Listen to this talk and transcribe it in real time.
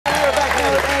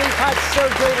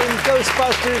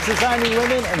Ghostbusters, Designing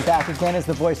Women, and back again as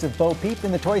the voice of Bo Peep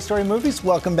in the Toy Story movies.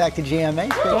 Welcome back to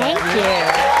GMA. Thank you.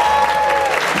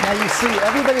 Now you see,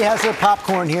 everybody has their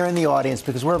popcorn here in the audience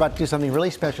because we're about to do something really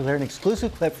special here, an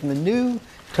exclusive clip from the new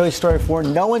Toy Story 4.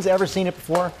 No one's ever seen it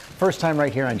before. First time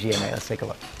right here on GMA. Let's take a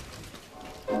look.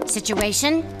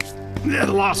 Situation?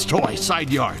 Lost toy, side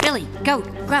yard. Billy, Goat,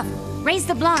 Gruff, raise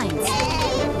the blinds.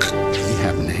 You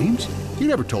have names? You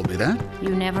never told me that.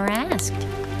 You never asked.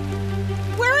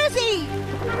 Where is he?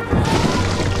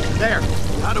 There.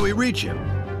 How do we reach him?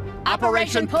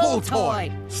 Operation Pull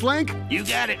Toy. Slink? You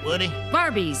got it, Woody.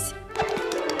 Barbies.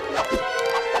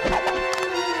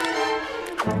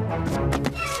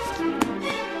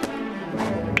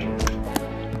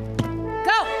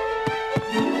 Go!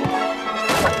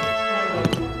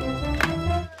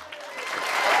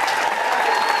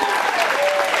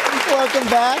 Welcome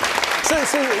back.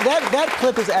 So that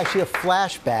clip is actually a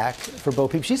flashback for Bo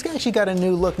Peep. She's actually got a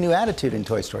new look, new attitude in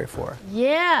Toy Story 4.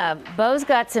 Yeah, Bo's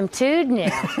got some tood now.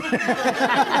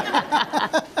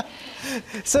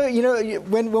 So, you know,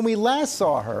 when we last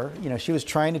saw her, you know, she was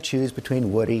trying to choose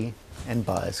between Woody and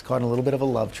Buzz, caught in a little bit of a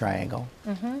love triangle.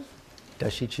 Mm-hmm.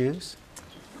 Does she choose?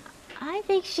 I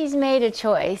think she's made a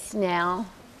choice now.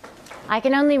 I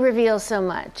can only reveal so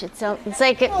much. It's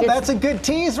like that's a good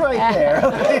tease right there.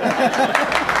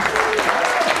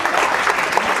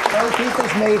 Bo Peep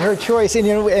has made her choice, and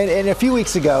you know, and a few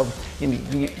weeks ago,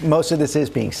 most of this is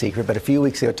being secret, but a few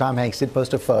weeks ago, Tom Hanks did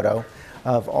post a photo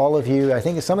of all of you. I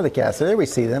think it's some of the cast. So there we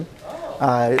see them,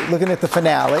 looking at the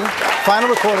finale, final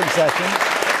recording session.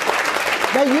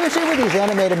 Now, usually with these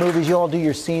animated movies, you all do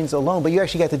your scenes alone, but you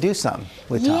actually got to do some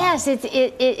with Tom. Yes,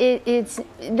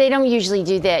 they don't usually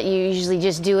do that. You usually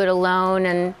just do it alone,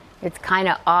 and it's kind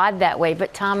of odd that way.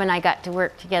 But Tom and I got to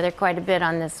work together quite a bit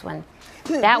on this one.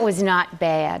 That was not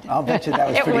bad. I'll bet you that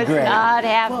was pretty great. It was not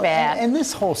half bad. And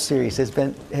this whole series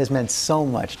has meant so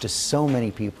much to so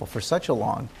many people for such a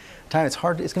long time. It's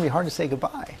going to be hard to say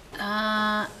goodbye.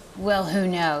 Well, who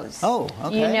knows? Oh,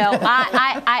 okay. You know,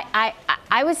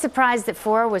 I was surprised that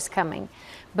 4 was coming,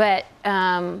 but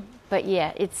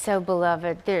yeah, it's so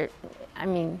beloved. They're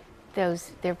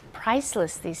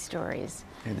priceless, these stories.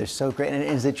 Yeah, they're so great. And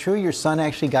is it true your son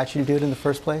actually got you to do it in the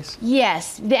first place?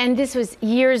 Yes, and this was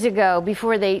years ago,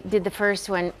 before they did the first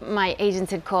one. My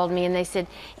agents had called me and they said,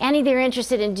 Annie, they're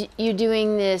interested in you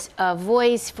doing this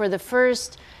voice for the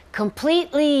first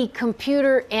completely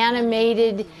computer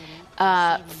animated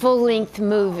full-length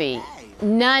movie.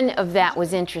 None of that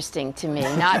was interesting to me,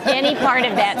 not any part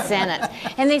of that sentence.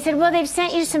 And they said, well, they've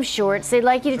sent you some shorts. They'd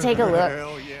like you to take a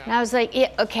look. And I was like, yeah,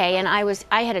 okay. And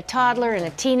I had a toddler and a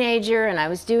teenager, and I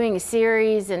was doing a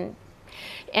series. And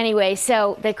anyway,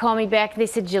 so they called me back. They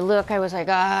said, did you look? I was like,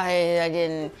 I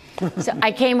didn't. So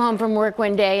I came home from work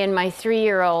one day, and my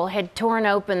 3-year-old had torn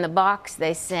open the box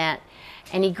they sent.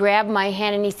 And he grabbed my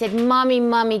hand, and he said, Mommy,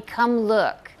 Mommy, come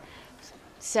look.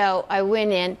 So I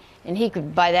went in, and he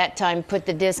could, by that time, put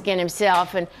the disc in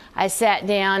himself, and I sat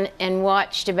down and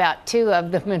watched about 2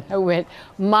 of them, and I went,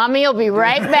 Mommy will be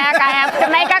right back, I have to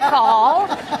make a call.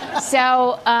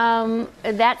 So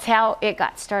that's how it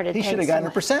got started. He should have gotten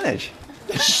a percentage.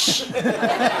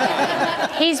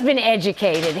 He's been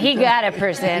educated. He got a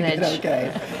percentage.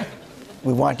 Okay.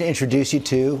 We want to introduce you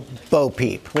to Bo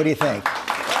Peep. What do you think?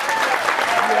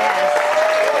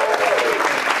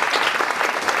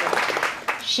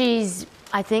 She's,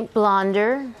 I think,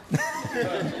 blonder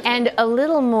and a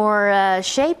little more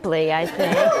shapely, I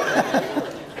think.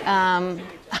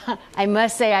 I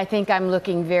must say, I think I'm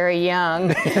looking very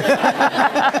young.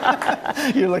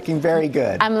 You're looking very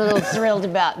good. I'm a little thrilled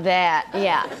about that,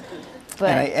 yeah.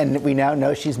 But and we now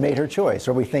know she's made her choice,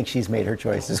 or we think she's made her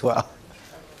choice as well.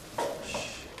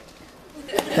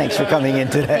 Thanks for coming in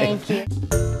today. Thank you.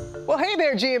 Well, hey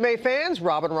there, GMA fans.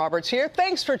 Robin Roberts here.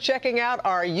 Thanks for checking out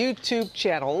our YouTube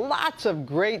channel. Lots of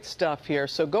great stuff here.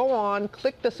 So go on,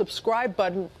 click the subscribe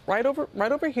button right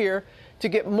over here to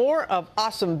get more of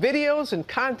awesome videos and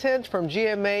content from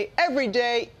GMA every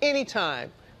day, anytime.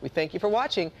 We thank you for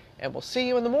watching, and we'll see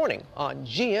you in the morning on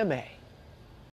GMA.